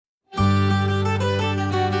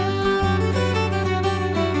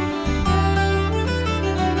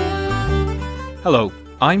Hello,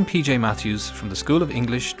 I'm PJ Matthews from the School of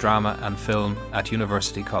English, Drama and Film at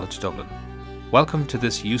University College Dublin. Welcome to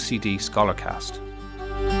this UCD Scholarcast.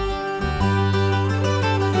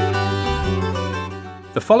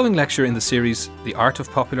 The following lecture in the series, The Art of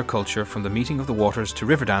Popular Culture from the Meeting of the Waters to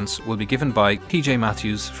Riverdance, will be given by PJ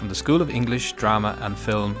Matthews from the School of English, Drama and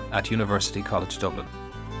Film at University College Dublin.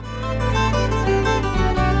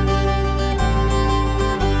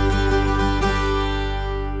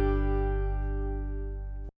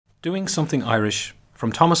 Doing Something Irish,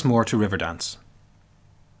 from Thomas Moore to Riverdance.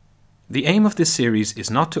 The aim of this series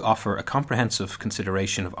is not to offer a comprehensive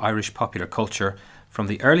consideration of Irish popular culture from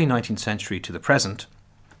the early 19th century to the present,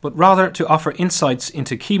 but rather to offer insights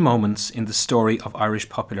into key moments in the story of Irish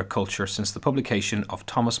popular culture since the publication of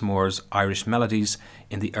Thomas Moore's Irish Melodies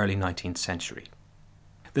in the early 19th century.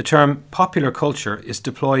 The term popular culture is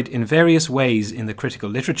deployed in various ways in the critical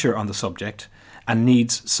literature on the subject and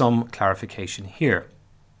needs some clarification here.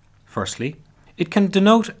 Firstly, it can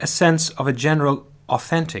denote a sense of a general,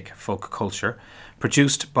 authentic folk culture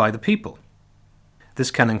produced by the people. This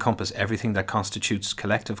can encompass everything that constitutes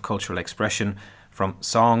collective cultural expression, from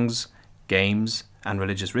songs, games, and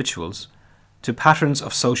religious rituals, to patterns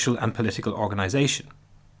of social and political organisation,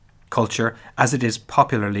 culture as it is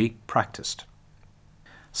popularly practiced.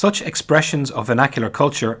 Such expressions of vernacular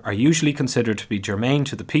culture are usually considered to be germane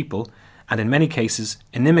to the people and in many cases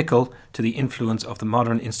inimical to the influence of the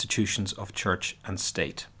modern institutions of church and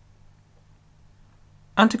state.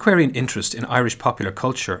 Antiquarian interest in Irish popular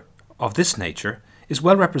culture of this nature is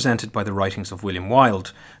well represented by the writings of William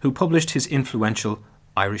Wilde, who published his influential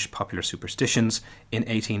Irish Popular Superstitions in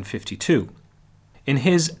 1852. In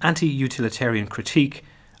his anti-utilitarian critique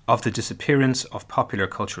of the disappearance of popular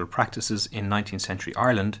cultural practices in 19th century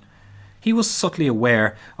Ireland, he was subtly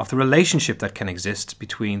aware of the relationship that can exist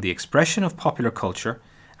between the expression of popular culture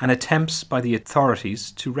and attempts by the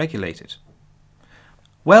authorities to regulate it.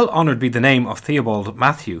 "Well honoured be the name of Theobald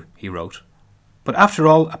Matthew," he wrote, "but after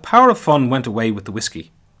all, a power of fun went away with the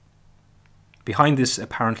whisky." Behind this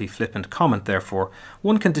apparently flippant comment, therefore,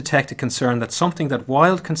 one can detect a concern that something that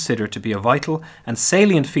Wilde considered to be a vital and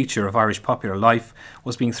salient feature of Irish popular life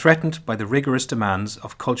was being threatened by the rigorous demands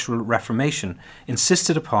of cultural reformation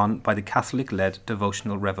insisted upon by the Catholic-led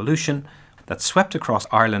devotional revolution that swept across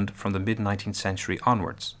Ireland from the mid-19th century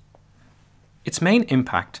onwards. Its main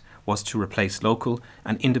impact was to replace local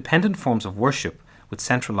and independent forms of worship with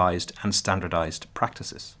centralised and standardised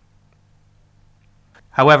practices.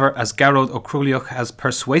 However, as Gearóid Ó Cruailnach has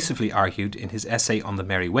persuasively argued in his essay on the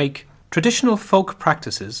Merry Wake, traditional folk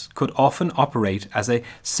practices could often operate as a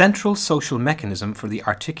central social mechanism for the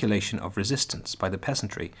articulation of resistance by the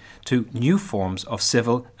peasantry to new forms of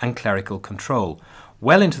civil and clerical control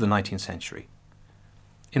well into the 19th century.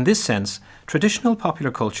 In this sense, traditional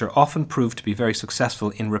popular culture often proved to be very successful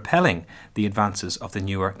in repelling the advances of the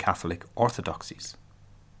newer Catholic orthodoxies.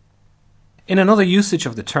 In another usage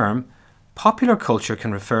of the term, popular culture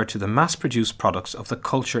can refer to the mass-produced products of the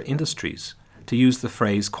culture industries, to use the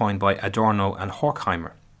phrase coined by Adorno and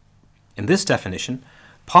Horkheimer. In this definition,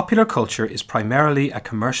 popular culture is primarily a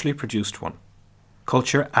commercially produced one,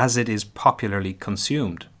 culture as it is popularly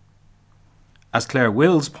consumed. As Claire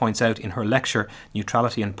Wills points out in her lecture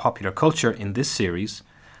Neutrality and Popular Culture in this series,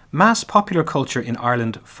 mass popular culture in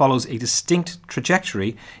Ireland follows a distinct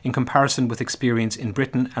trajectory in comparison with experience in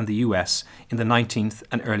Britain and the US in the 19th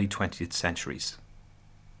and early 20th centuries.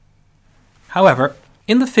 However,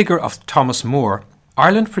 in the figure of Thomas Moore,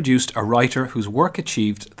 Ireland produced a writer whose work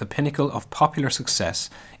achieved the pinnacle of popular success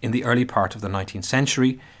in the early part of the 19th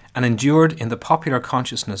century and endured in the popular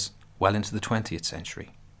consciousness well into the 20th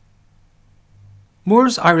century.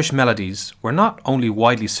 Moore's Irish Melodies were not only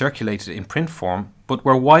widely circulated in print form, but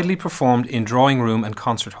were widely performed in drawing room and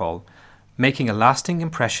concert hall, making a lasting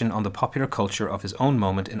impression on the popular culture of his own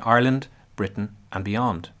moment in Ireland, Britain, and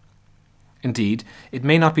beyond. Indeed, it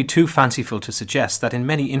may not be too fanciful to suggest that in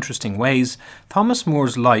many interesting ways, Thomas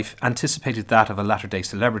Moore's life anticipated that of a latter-day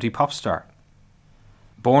celebrity pop star.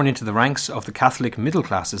 Born into the ranks of the Catholic middle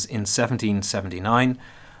classes in 1779,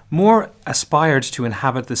 Moore aspired to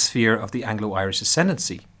inhabit the sphere of the Anglo-Irish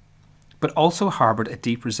ascendancy, but also harboured a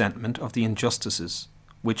deep resentment of the injustices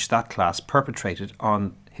which that class perpetrated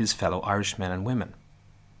on his fellow Irishmen and women.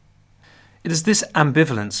 It is this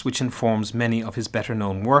ambivalence which informs many of his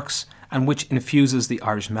better-known works and which infuses the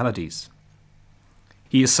Irish Melodies.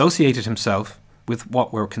 He associated himself with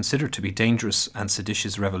what were considered to be dangerous and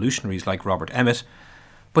seditious revolutionaries like Robert Emmet,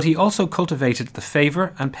 but he also cultivated the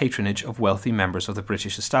favour and patronage of wealthy members of the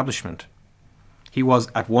British establishment. He was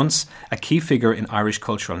at once a key figure in Irish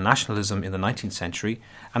cultural nationalism in the 19th century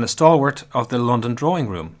and a stalwart of the London drawing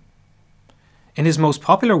room. In his most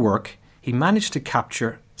popular work, he managed to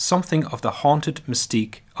capture something of the haunted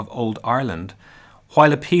mystique of old Ireland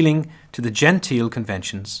while appealing to the genteel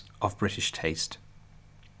conventions of British taste.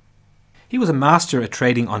 He was a master at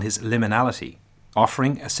trading on his liminality,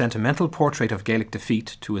 offering a sentimental portrait of Gaelic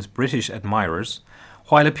defeat to his British admirers,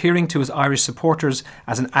 while appearing to his Irish supporters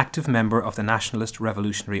as an active member of the nationalist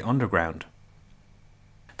revolutionary underground.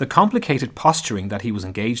 The complicated posturing that he was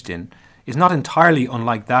engaged in is not entirely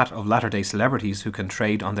unlike that of latter-day celebrities who can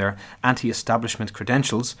trade on their anti-establishment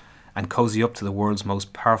credentials and cozy up to the world's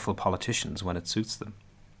most powerful politicians when it suits them.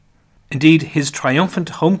 Indeed, his triumphant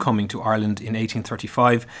homecoming to Ireland in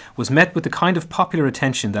 1835 was met with the kind of popular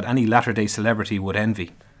attention that any latter-day celebrity would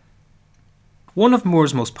envy. One of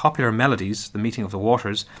Moore's most popular melodies, The Meeting of the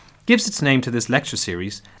Waters, gives its name to this lecture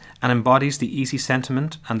series and embodies the easy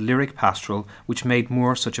sentiment and lyric pastoral which made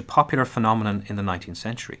Moore such a popular phenomenon in the 19th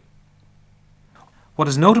century. What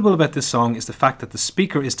is notable about this song is the fact that the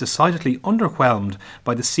speaker is decidedly underwhelmed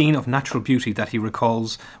by the scene of natural beauty that he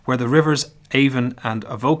recalls, where the rivers Avon and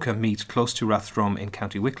Avoca meet close to Rathdrum in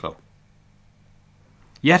County Wicklow.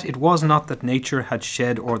 Yet it was not that nature had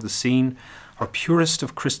shed o'er the scene her purest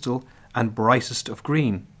of crystal and brightest of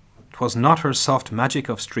green. 'Twas not her soft magic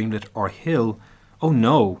of streamlet or hill. Oh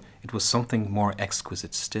no, it was something more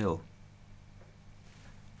exquisite still.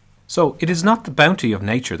 So it is not the bounty of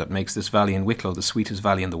nature that makes this valley in Wicklow the sweetest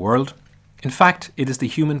valley in the world. In fact, it is the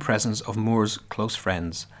human presence of Moore's close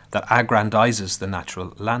friends that aggrandizes the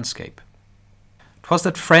natural landscape. 'Twas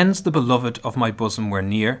that friends the beloved of my bosom were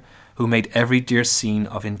near, who made every dear scene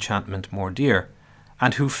of enchantment more dear,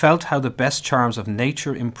 and who felt how the best charms of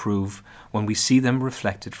nature improve when we see them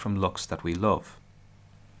reflected from looks that we love.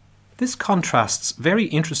 This contrasts very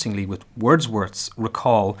interestingly with Wordsworth's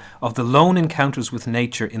recall of the lone encounters with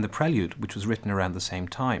nature in the Prelude, which was written around the same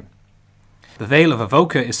time. The Vale of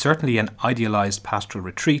Avoca is certainly an idealized pastoral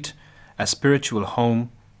retreat, a spiritual home,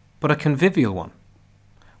 but a convivial one,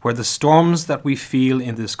 where the storms that we feel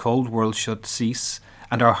in this cold world should cease,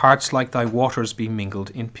 and our hearts like thy waters be mingled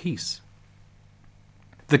in peace.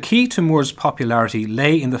 The key to Moore's popularity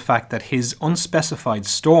lay in the fact that his unspecified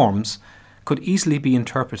storms could easily be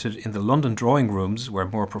interpreted in the London drawing rooms where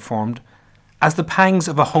Moore performed as the pangs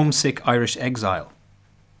of a homesick Irish exile.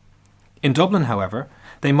 In Dublin, however,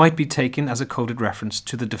 they might be taken as a coded reference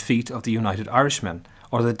to the defeat of the United Irishmen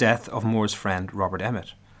or the death of Moore's friend Robert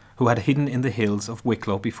Emmet, who had hidden in the hills of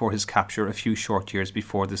Wicklow before his capture a few short years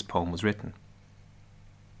before this poem was written.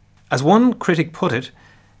 As one critic put it,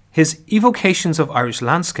 his evocations of Irish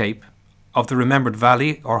landscape, of the remembered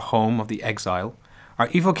valley or home of the exile, are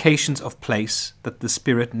evocations of place that the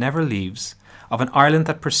spirit never leaves, of an Ireland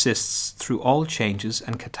that persists through all changes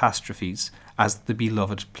and catastrophes as the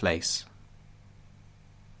beloved place.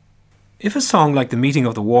 If a song like The Meeting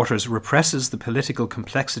of the Waters represses the political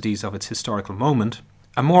complexities of its historical moment,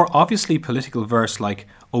 a more obviously political verse like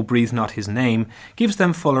O Breathe Not His Name gives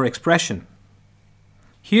them fuller expression.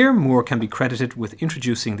 Here Moore can be credited with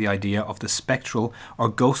introducing the idea of the spectral or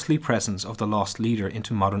ghostly presence of the lost leader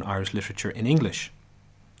into modern Irish literature in English.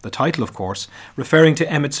 The title, of course, referring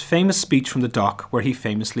to Emmet's famous speech from the dock where he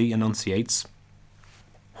famously enunciates,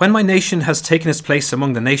 "When my nation has taken its place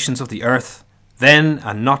among the nations of the earth, then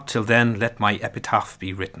and not till then let my epitaph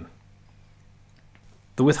be written."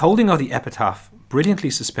 The withholding of the epitaph brilliantly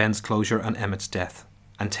suspends closure on Emmet's death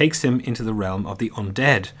and takes him into the realm of the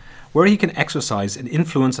undead, where he can exercise an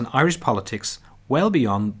influence on Irish politics well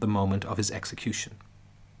beyond the moment of his execution.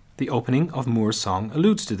 The opening of Moore's song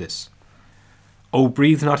alludes to this. "O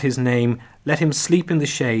breathe not his name, let him sleep in the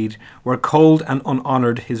shade, where cold and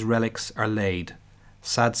unhonoured his relics are laid.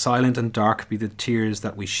 Sad, silent and dark be the tears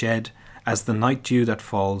that we shed, as the night dew that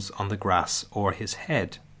falls on the grass o'er his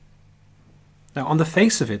head." Now, on the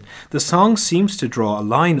face of it, the song seems to draw a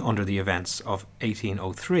line under the events of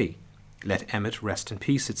 1803. Let Emmet rest in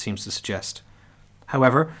peace, it seems to suggest.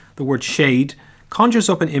 However, the word shade conjures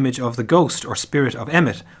up an image of the ghost or spirit of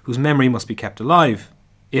Emmet, whose memory must be kept alive,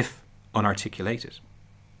 if unarticulated.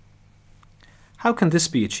 How can this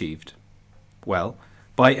be achieved? Well,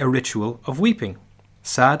 by a ritual of weeping.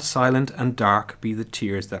 Sad, silent and dark be the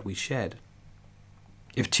tears that we shed.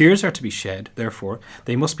 If tears are to be shed, therefore,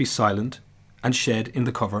 they must be silent and shed in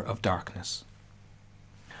the cover of darkness.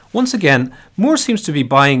 Once again, Moore seems to be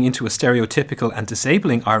buying into a stereotypical and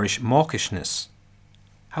disabling Irish mawkishness.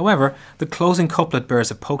 However, the closing couplet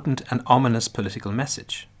bears a potent and ominous political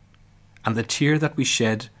message. "And the tear that we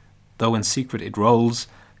shed, though in secret it rolls,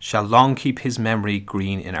 shall long keep his memory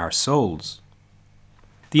green in our souls."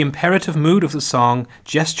 The imperative mood of the song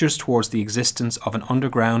gestures towards the existence of an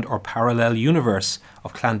underground or parallel universe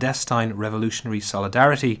of clandestine revolutionary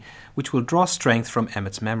solidarity which will draw strength from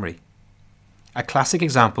Emmet's memory. A classic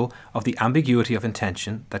example of the ambiguity of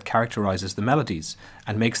intention that characterises the melodies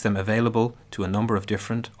and makes them available to a number of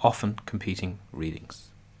different, often competing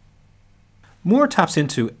readings. Moore taps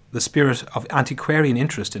into the spirit of antiquarian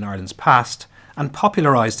interest in Ireland's past and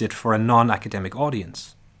popularised it for a non-academic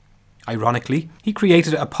audience. Ironically, he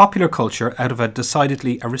created a popular culture out of a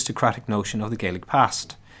decidedly aristocratic notion of the Gaelic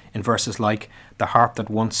past, in verses like "The harp that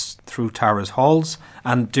once through Tara's halls"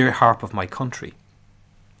 and "Dear harp of my country."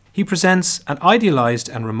 He presents an idealised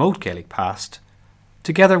and remote Gaelic past,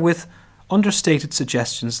 together with understated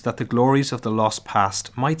suggestions that the glories of the lost past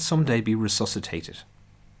might someday be resuscitated.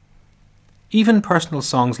 Even personal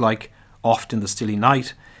songs like "Oft in the Stilly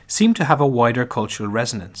Night" seem to have a wider cultural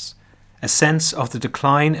resonance, a sense of the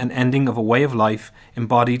decline and ending of a way of life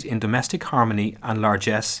embodied in domestic harmony and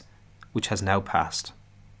largesse, which has now passed.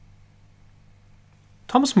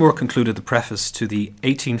 Thomas Moore concluded the preface to the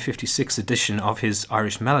 1856 edition of his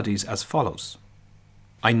Irish Melodies as follows: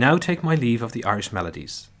 "I now take my leave of the Irish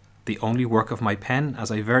Melodies, the only work of my pen,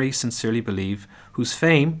 as I very sincerely believe, whose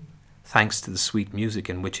fame, thanks to the sweet music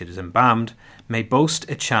in which it is embalmed, may boast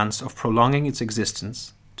a chance of prolonging its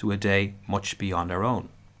existence to a day much beyond our own."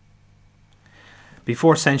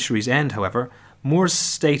 Before Century's end, however, Moore's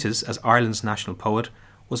status as Ireland's national poet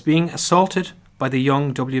was being assaulted by the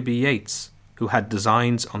young W.B. Yeats, who had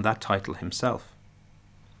designs on that title himself.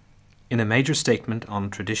 In a major statement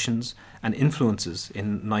on traditions and influences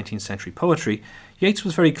in 19th century poetry, Yeats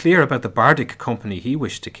was very clear about the bardic company he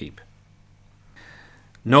wished to keep.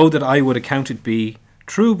 "Know that I would account it be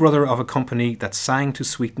true brother of a company that sang to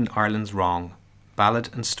sweeten Ireland's wrong, ballad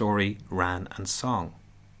and story, ran and song."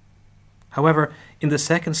 However, in the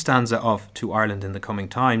second stanza of "To Ireland in the Coming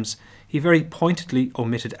Times," he very pointedly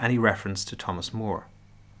omitted any reference to Thomas Moore.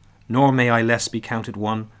 "Nor may I less be counted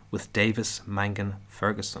one with Davis, Mangan,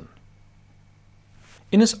 Ferguson."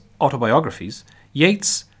 In his autobiographies,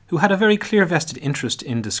 Yeats, who had a very clear vested interest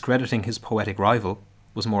in discrediting his poetic rival,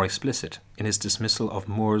 was more explicit in his dismissal of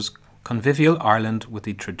Moore's convivial Ireland with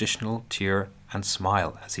the traditional tear and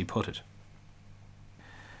smile, as he put it.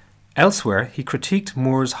 Elsewhere, he critiqued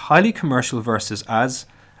Moore's highly commercial verses as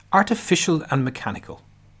artificial and mechanical,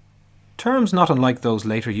 terms not unlike those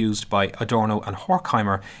later used by Adorno and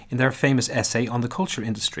Horkheimer in their famous essay on the culture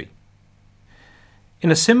industry.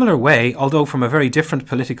 In a similar way, although from a very different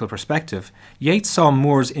political perspective, Yeats saw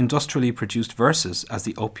Moore's industrially produced verses as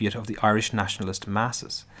the opiate of the Irish nationalist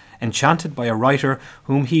masses, enchanted by a writer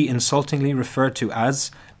whom he insultingly referred to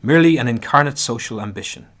as merely an incarnate social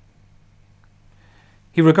ambition.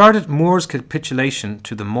 He regarded Moore's capitulation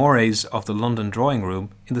to the mores of the London drawing room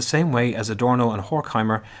in the same way as Adorno and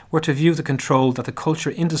Horkheimer were to view the control that the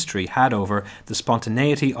culture industry had over the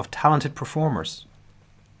spontaneity of talented performers.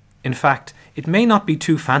 In fact, it may not be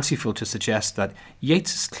too fanciful to suggest that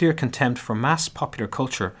Yeats's clear contempt for mass popular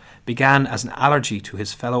culture began as an allergy to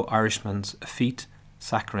his fellow Irishman's effete,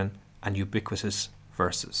 saccharine, and ubiquitous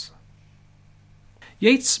verses.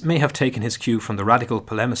 Yeats may have taken his cue from the radical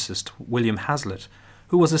polemicist William Hazlitt,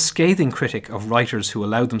 who was a scathing critic of writers who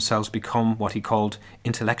allowed themselves to become what he called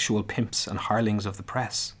intellectual pimps and hirelings of the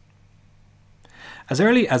press. As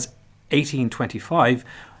early as 1825,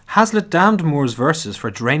 Hazlitt damned Moore's verses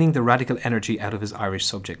for draining the radical energy out of his Irish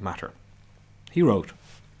subject matter. He wrote,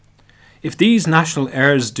 "If these national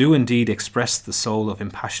airs do indeed express the soul of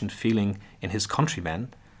impassioned feeling in his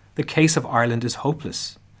countrymen, the case of Ireland is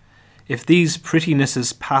hopeless. If these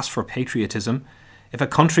prettinesses pass for patriotism, if a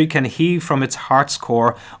country can heave from its heart's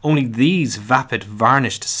core only these vapid,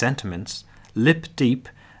 varnished sentiments, lip deep,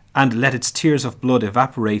 and let its tears of blood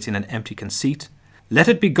evaporate in an empty conceit, let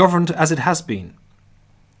it be governed as it has been.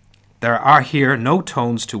 There are here no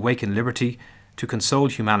tones to waken liberty, to console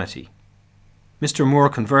humanity. Mr. Moore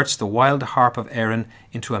converts the wild harp of Erin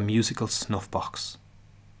into a musical snuff-box."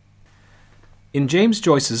 In James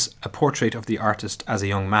Joyce's A Portrait of the Artist as a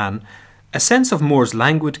Young Man, a sense of Moore's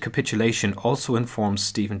languid capitulation also informs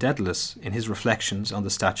Stephen Dedalus in his reflections on the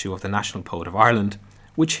statue of the national poet of Ireland,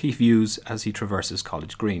 which he views as he traverses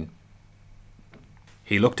College Green.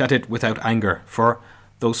 "He looked at it without anger, for,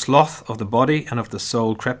 though sloth of the body and of the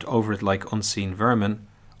soul crept over it like unseen vermin,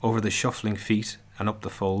 over the shuffling feet and up the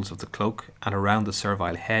folds of the cloak and around the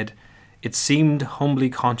servile head, it seemed humbly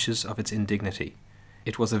conscious of its indignity.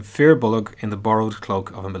 It was a Firbolg in the borrowed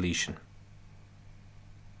cloak of a Milesian."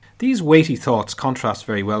 These weighty thoughts contrast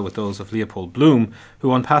very well with those of Leopold Bloom,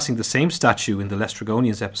 who, on passing the same statue in the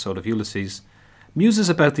Lestrygonians episode of Ulysses, muses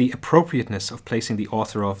about the appropriateness of placing the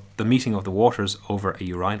author of The Meeting of the Waters over a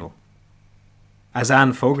urinal. As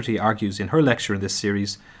Anne Fogarty argues in her lecture in this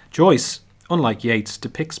series, Joyce, unlike Yeats,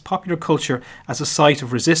 depicts popular culture as a site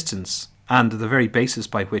of resistance and the very basis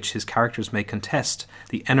by which his characters may contest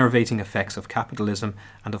the enervating effects of capitalism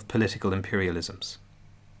and of political imperialisms.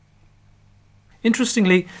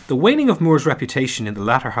 Interestingly, the waning of Moore's reputation in the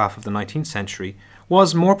latter half of the 19th century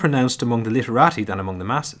was more pronounced among the literati than among the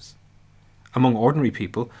masses. Among ordinary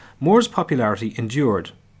people, Moore's popularity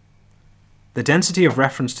endured. The density of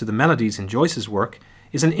reference to the melodies in Joyce's work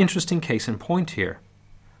is an interesting case in point here.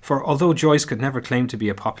 For although Joyce could never claim to be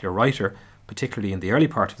a popular writer, particularly in the early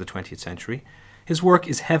part of the 20th century, his work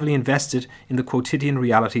is heavily invested in the quotidian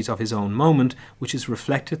realities of his own moment, which is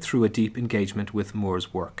reflected through a deep engagement with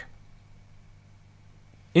Moore's work.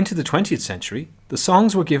 Into the 20th century, the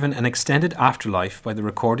songs were given an extended afterlife by the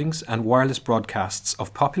recordings and wireless broadcasts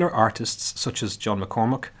of popular artists such as John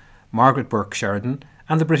McCormack, Margaret Burke Sheridan,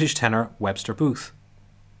 and the British tenor Webster Booth.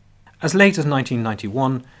 As late as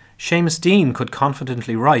 1991, Seamus Deane could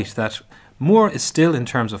confidently write that Moore is still, in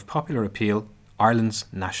terms of popular appeal, Ireland's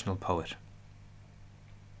national poet.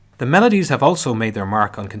 The melodies have also made their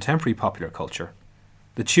mark on contemporary popular culture.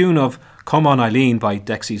 The tune of Come On Eileen by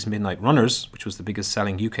Dexy's Midnight Runners, which was the biggest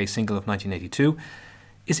selling UK single of 1982,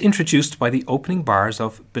 is introduced by the opening bars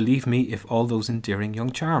of Believe Me If All Those Endearing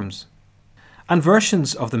Young Charms. And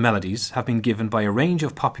versions of the melodies have been given by a range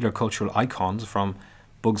of popular cultural icons, from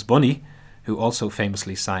Bugs Bunny, who also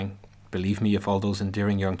famously sang Believe Me If All Those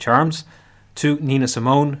Endearing Young Charms, to Nina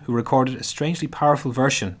Simone, who recorded a strangely powerful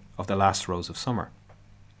version of The Last Rose of Summer.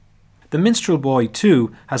 The Minstrel Boy,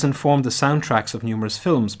 too, has informed the soundtracks of numerous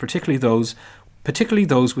films, particularly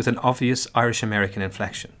those with an obvious Irish-American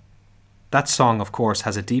inflection. That song, of course,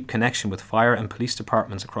 has a deep connection with fire and police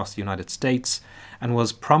departments across the United States and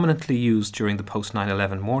was prominently used during the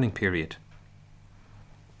post-9/11 mourning period.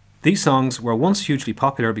 These songs were once hugely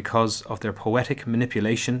popular because of their poetic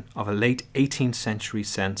manipulation of a late 18th century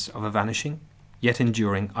sense of a vanishing, yet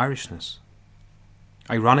enduring Irishness.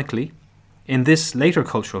 Ironically, in this later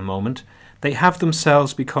cultural moment, they have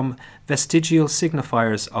themselves become vestigial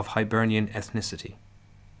signifiers of Hibernian ethnicity.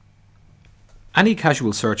 Any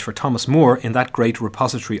casual search for Thomas Moore in that great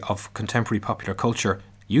repository of contemporary popular culture,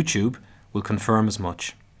 YouTube, will confirm as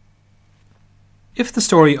much. If the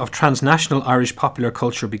story of transnational Irish popular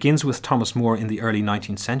culture begins with Thomas Moore in the early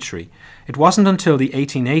 19th century, it wasn't until the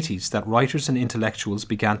 1880s that writers and intellectuals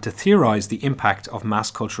began to theorise the impact of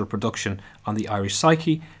mass cultural production on the Irish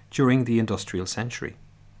psyche during the industrial century.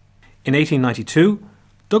 In 1892,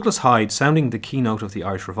 Douglas Hyde, sounding the keynote of the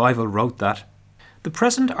Irish Revival, wrote that the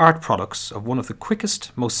present art products of one of the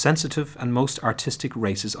quickest, most sensitive and most artistic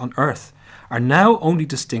races on earth are now only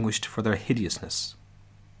distinguished for their hideousness.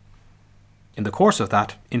 In the course of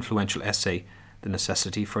that influential essay, The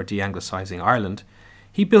Necessity for De-Anglicising Ireland,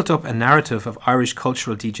 he built up a narrative of Irish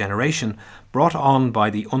cultural degeneration brought on by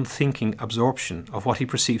the unthinking absorption of what he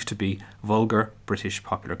perceived to be vulgar British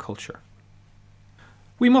popular culture.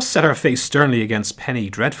 We must set our face sternly against penny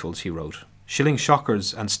dreadfuls, he wrote, shilling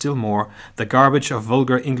shockers, and still more, the garbage of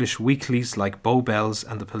vulgar English weeklies like Bow Bells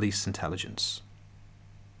and the Police Intelligence.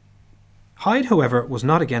 Hyde, however, was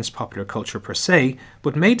not against popular culture per se,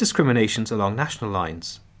 but made discriminations along national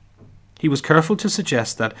lines. He was careful to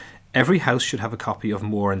suggest that every house should have a copy of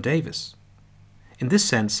Moore and Davis. In this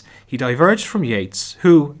sense, he diverged from Yeats,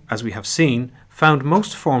 who, as we have seen, found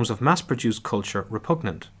most forms of mass-produced culture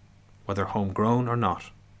repugnant, whether homegrown or not.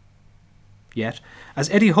 Yet, as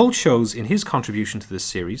Eddie Holt shows in his contribution to this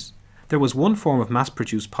series, there was one form of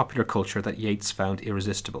mass-produced popular culture that Yeats found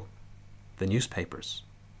irresistible: the newspapers.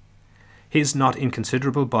 His not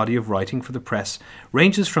inconsiderable body of writing for the press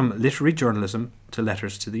ranges from literary journalism to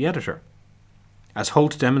letters to the editor. As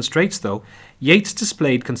Holt demonstrates, though, Yeats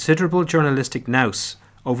displayed considerable journalistic nous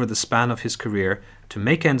over the span of his career to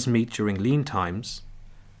make ends meet during lean times,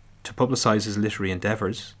 to publicise his literary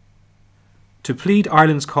endeavours, to plead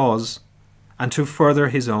Ireland's cause, and to further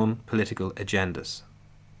his own political agendas.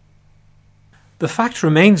 The fact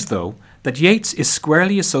remains, though, that Yeats is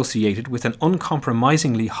squarely associated with an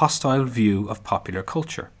uncompromisingly hostile view of popular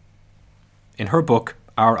culture. In her book,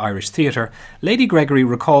 Our Irish Theatre, Lady Gregory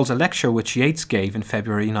recalls a lecture which Yeats gave in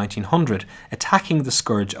February 1900, attacking the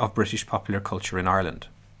scourge of British popular culture in Ireland.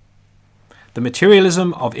 The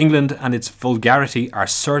materialism of England and its vulgarity are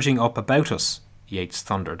surging up about us, Yeats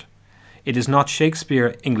thundered. It is not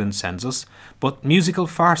Shakespeare England sends us, but musical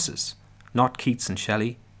farces, not Keats and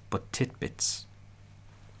Shelley, but titbits.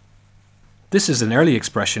 This is an early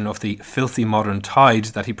expression of the filthy modern tide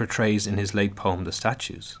that he portrays in his late poem The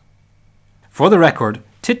Statues. For the record,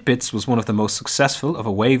 Titbits was one of the most successful of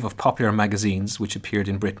a wave of popular magazines which appeared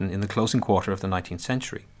in Britain in the closing quarter of the 19th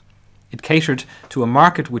century. It catered to a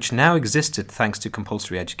market which now existed thanks to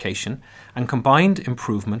compulsory education and combined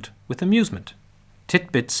improvement with amusement.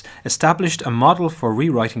 Titbits established a model for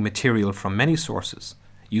rewriting material from many sources,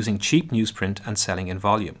 using cheap newsprint and selling in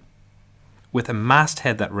volume. With a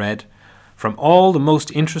masthead that read, "From all the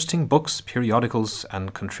most interesting books, periodicals,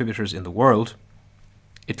 and contributors in the world,"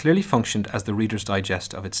 it clearly functioned as the Reader's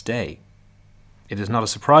Digest of its day. It is not a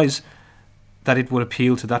surprise that it would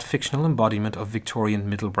appeal to that fictional embodiment of Victorian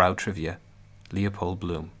middlebrow trivia, Leopold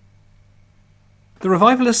Bloom. The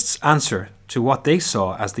revivalists' answer to what they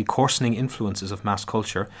saw as the coarsening influences of mass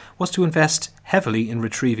culture was to invest heavily in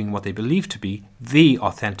retrieving what they believed to be the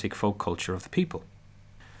authentic folk culture of the people.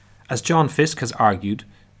 As John Fiske has argued,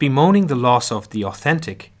 bemoaning the loss of the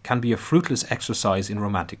authentic can be a fruitless exercise in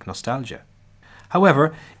romantic nostalgia.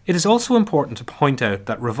 However, it is also important to point out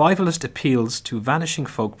that revivalist appeals to vanishing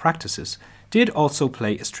folk practices did also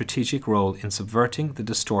play a strategic role in subverting the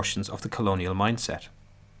distortions of the colonial mindset.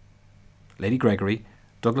 Lady Gregory,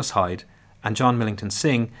 Douglas Hyde, and John Millington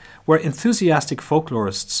Synge were enthusiastic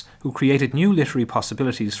folklorists who created new literary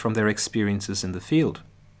possibilities from their experiences in the field.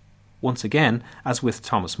 Once again, as with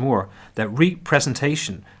Thomas Moore, their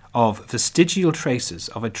representation of vestigial traces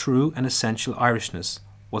of a true and essential Irishness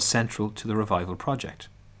was central to the revival project.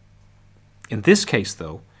 In this case,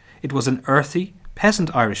 though, it was an earthy, peasant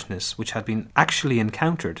Irishness which had been actually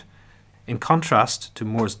encountered, in contrast to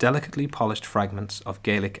Moore's delicately polished fragments of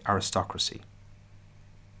Gaelic aristocracy.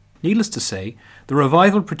 Needless to say, the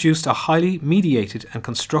revival produced a highly mediated and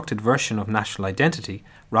constructed version of national identity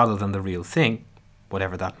rather than the real thing,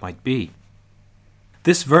 whatever that might be.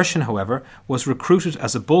 This version, however, was recruited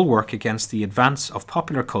as a bulwark against the advance of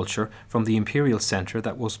popular culture from the imperial centre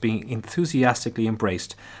that was being enthusiastically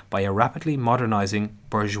embraced by a rapidly modernising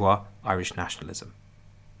bourgeois Irish nationalism.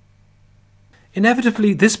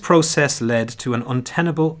 Inevitably, this process led to an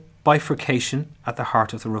untenable bifurcation at the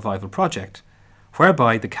heart of the revival project,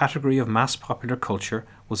 whereby the category of mass popular culture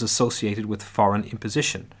was associated with foreign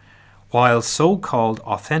imposition, while so-called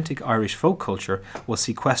authentic Irish folk culture was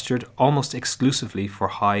sequestered almost exclusively for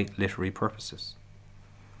high literary purposes.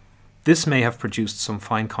 This may have produced some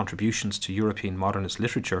fine contributions to European modernist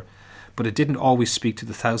literature, but it didn't always speak to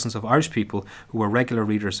the thousands of Irish people who were regular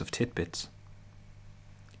readers of Titbits.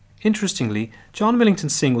 Interestingly, John Millington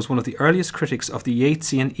Synge was one of the earliest critics of the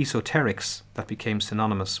Yeatsian esoterics that became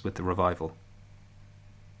synonymous with the revival.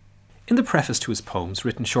 In the preface to his poems,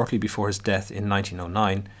 written shortly before his death in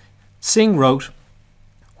 1909, Synge wrote,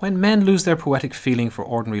 "When men lose their poetic feeling for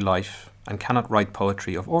ordinary life and cannot write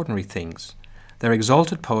poetry of ordinary things, their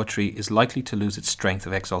exalted poetry is likely to lose its strength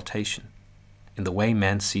of exaltation, in the way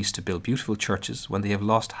men cease to build beautiful churches when they have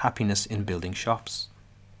lost happiness in building shops."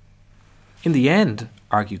 In the end,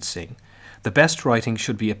 argued Synge, the best writing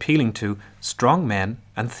should be appealing to strong men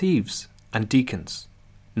and thieves and deacons,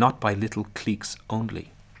 not by little cliques only.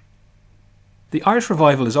 The Irish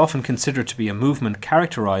revival is often considered to be a movement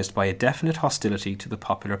characterised by a definite hostility to the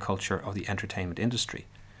popular culture of the entertainment industry,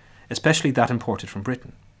 especially that imported from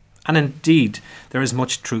Britain. And indeed, there is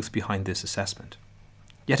much truth behind this assessment.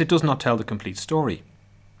 Yet it does not tell the complete story.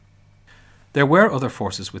 There were other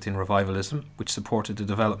forces within revivalism which supported the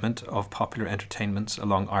development of popular entertainments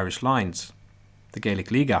along Irish lines. The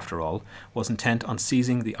Gaelic League, after all, was intent on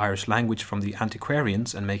seizing the Irish language from the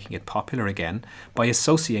antiquarians and making it popular again by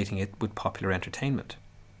associating it with popular entertainment.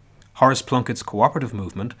 Horace Plunkett's cooperative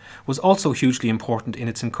movement was also hugely important in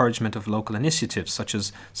its encouragement of local initiatives such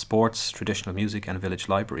as sports, traditional music and village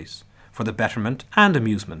libraries, for the betterment and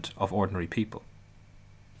amusement of ordinary people.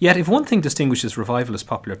 Yet if one thing distinguishes revivalist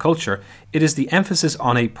popular culture, it is the emphasis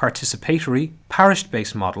on a participatory,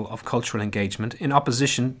 parish-based model of cultural engagement in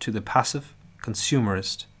opposition to the passive,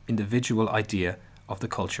 consumerist, individual idea of the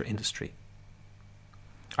culture industry.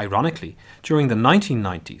 Ironically, during the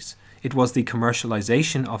 1990s, it was the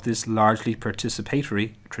commercialization of this largely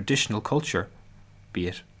participatory traditional culture, be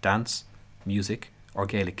it dance, music, or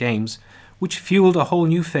Gaelic games, which fueled a whole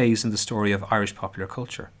new phase in the story of Irish popular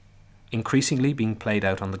culture, increasingly being played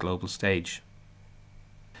out on the global stage.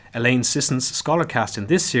 Elaine Sisson's Scholarcast in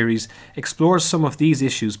this series explores some of these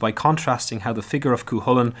issues by contrasting how the figure of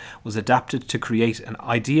Cuchulainn was adapted to create an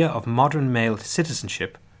idea of modern male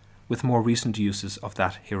citizenship with more recent uses of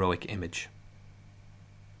that heroic image.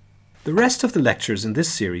 The rest of the lectures in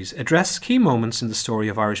this series address key moments in the story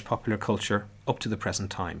of Irish popular culture up to the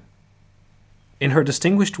present time. In her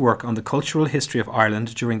distinguished work on the cultural history of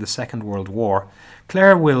Ireland during the Second World War,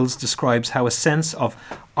 Claire Wills describes how a sense of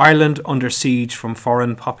Ireland under siege from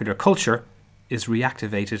foreign popular culture is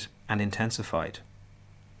reactivated and intensified.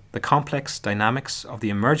 The complex dynamics of the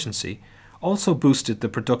emergency also boosted the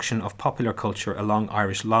production of popular culture along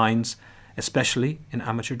Irish lines, especially in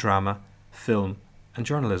amateur drama, film, and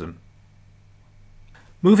journalism.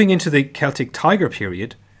 Moving into the Celtic Tiger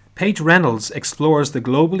period, Paige Reynolds explores the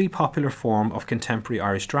globally popular form of contemporary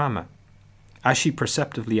Irish drama. As she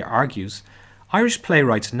perceptively argues, Irish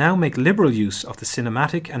playwrights now make liberal use of the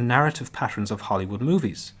cinematic and narrative patterns of Hollywood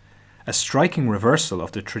movies, a striking reversal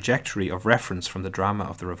of the trajectory of reference from the drama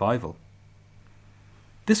of the revival.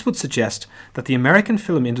 This would suggest that the American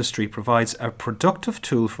film industry provides a productive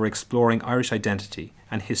tool for exploring Irish identity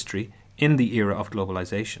and history in the era of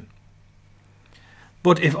globalization.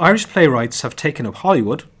 But if Irish playwrights have taken up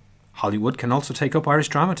Hollywood, Hollywood can also take up Irish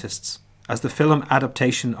dramatists, as the film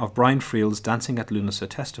adaptation of Brian Friel's Dancing at Lughnasa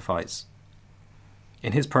testifies.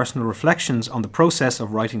 In his personal reflections on the process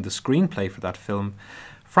of writing the screenplay for that film,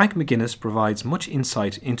 Frank McGuinness provides much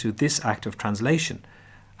insight into this act of translation,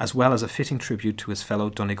 as well as a fitting tribute to his fellow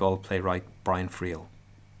Donegal playwright Brian Friel.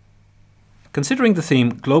 Considering the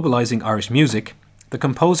theme globalizing Irish music, the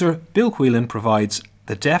composer Bill Whelan provides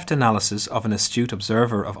the deft analysis of an astute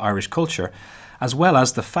observer of Irish culture, as well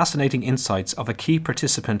as the fascinating insights of a key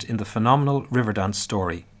participant in the phenomenal Riverdance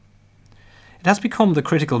story. It has become the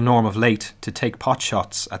critical norm of late to take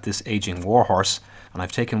potshots at this ageing warhorse, and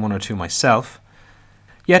I've taken one or two myself.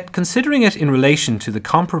 Yet considering it in relation to the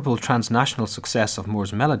comparable transnational success of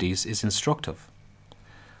Moore's Melodies is instructive.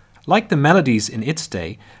 Like the Melodies in its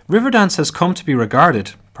day, Riverdance has come to be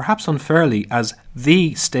regarded, perhaps unfairly, as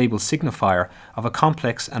the stable signifier of a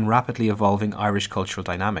complex and rapidly evolving Irish cultural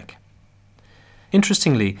dynamic.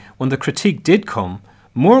 Interestingly, when the critique did come,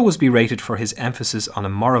 Moore was berated for his emphasis on a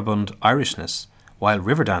moribund Irishness, while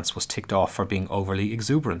Riverdance was ticked off for being overly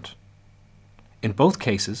exuberant. In both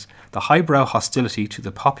cases, the highbrow hostility to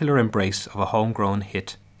the popular embrace of a homegrown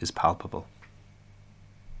hit is palpable.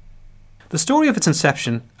 The story of its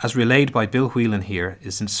inception, as relayed by Bill Whelan here,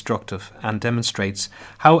 is instructive and demonstrates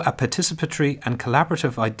how a participatory and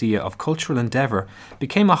collaborative idea of cultural endeavour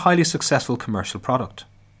became a highly successful commercial product.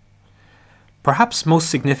 Perhaps most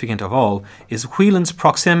significant of all is Whelan's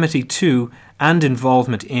proximity to and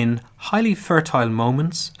involvement in highly fertile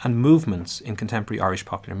moments and movements in contemporary Irish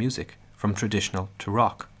popular music, from traditional to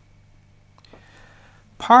rock.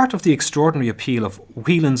 Part of the extraordinary appeal of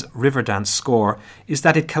Whelan's Riverdance score is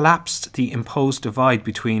that it collapsed the imposed divide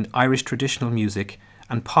between Irish traditional music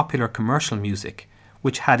and popular commercial music,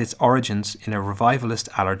 which had its origins in a revivalist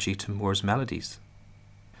allergy to Moore's Melodies.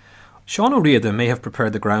 Sean O'Riordan may have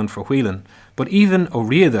prepared the ground for Whelan, but even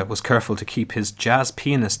O'Riordan was careful to keep his jazz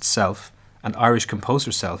pianist self and Irish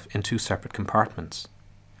composer self in two separate compartments.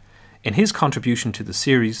 In his contribution to the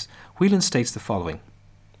series, Whelan states the following: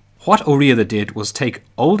 "What O'Riordan did was take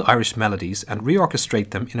old Irish melodies and reorchestrate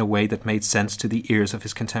them in a way that made sense to the ears of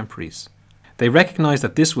his contemporaries. They recognised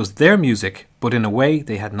that this was their music, but in a way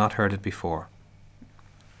they had not heard it before."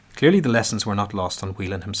 Clearly the lessons were not lost on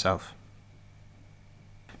Whelan himself.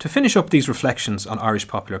 To finish up these reflections on Irish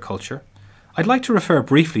popular culture, I'd like to refer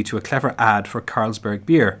briefly to a clever ad for Carlsberg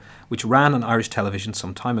beer, which ran on Irish television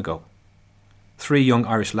some time ago. Three young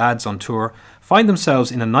Irish lads on tour find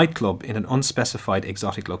themselves in a nightclub in an unspecified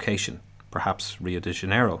exotic location, perhaps Rio de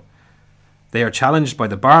Janeiro. They are challenged by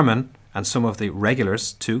the barman and some of the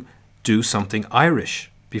regulars to do something Irish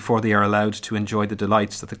before they are allowed to enjoy the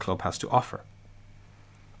delights that the club has to offer.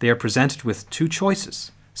 They are presented with two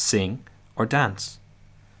choices: sing or dance.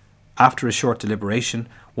 After a short deliberation,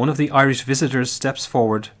 one of the Irish visitors steps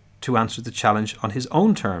forward to answer the challenge on his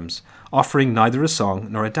own terms, offering neither a song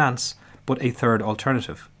nor a dance, but a third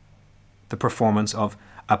alternative: the performance of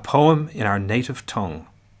a poem in our native tongue.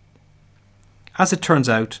 As it turns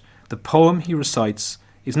out, the poem he recites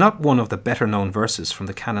is not one of the better-known verses from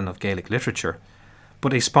the canon of Gaelic literature,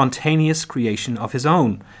 but a spontaneous creation of his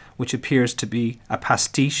own, which appears to be a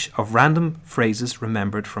pastiche of random phrases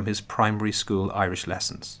remembered from his primary school Irish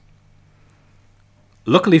lessons.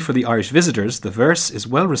 Luckily for the Irish visitors, the verse is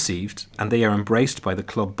well received and they are embraced by the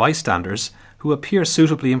club bystanders, who appear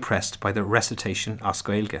suitably impressed by the recitation as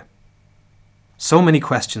Gaeilge. So many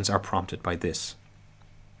questions are prompted by this.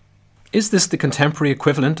 Is this the contemporary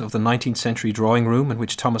equivalent of the 19th century drawing room in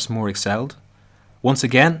which Thomas Moore excelled? Once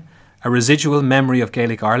again, a residual memory of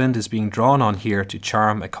Gaelic Ireland is being drawn on here to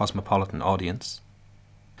charm a cosmopolitan audience.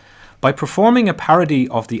 By performing a parody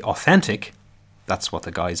of the authentic, that's what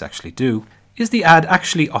the guys actually do, is the ad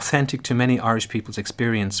actually authentic to many Irish people's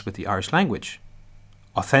experience with the Irish language?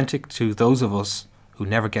 Authentic to those of us who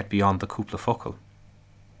never get beyond the cúpla focal?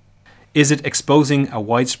 Is it exposing a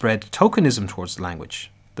widespread tokenism towards the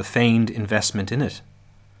language, the feigned investment in it?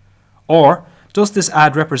 Or Does this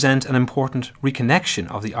ad represent an important reconnection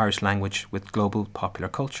of the Irish language with global popular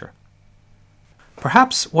culture?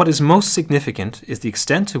 Perhaps what is most significant is the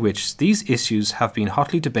extent to which these issues have been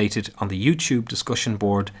hotly debated on the YouTube discussion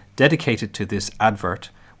board dedicated to this advert,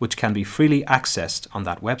 which can be freely accessed on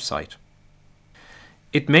that website.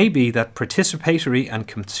 It may be that participatory and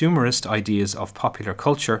consumerist ideas of popular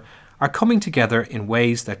culture are coming together in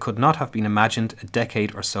ways that could not have been imagined a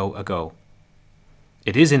decade or so ago.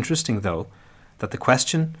 It is interesting, though, that the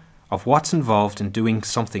question of what's involved in doing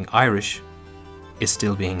something Irish is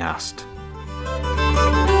still being asked.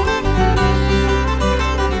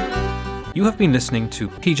 You have been listening to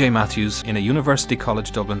PJ Matthews in a University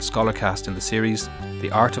College Dublin Scholarcast in the series The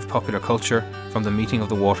Art of Popular Culture, From the Meeting of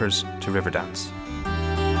the Waters to Riverdance.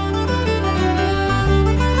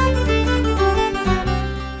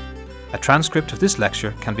 A transcript of this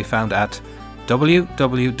lecture can be found at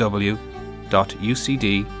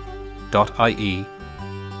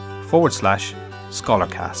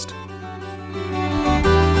www.ucd.ie/Scholarcast.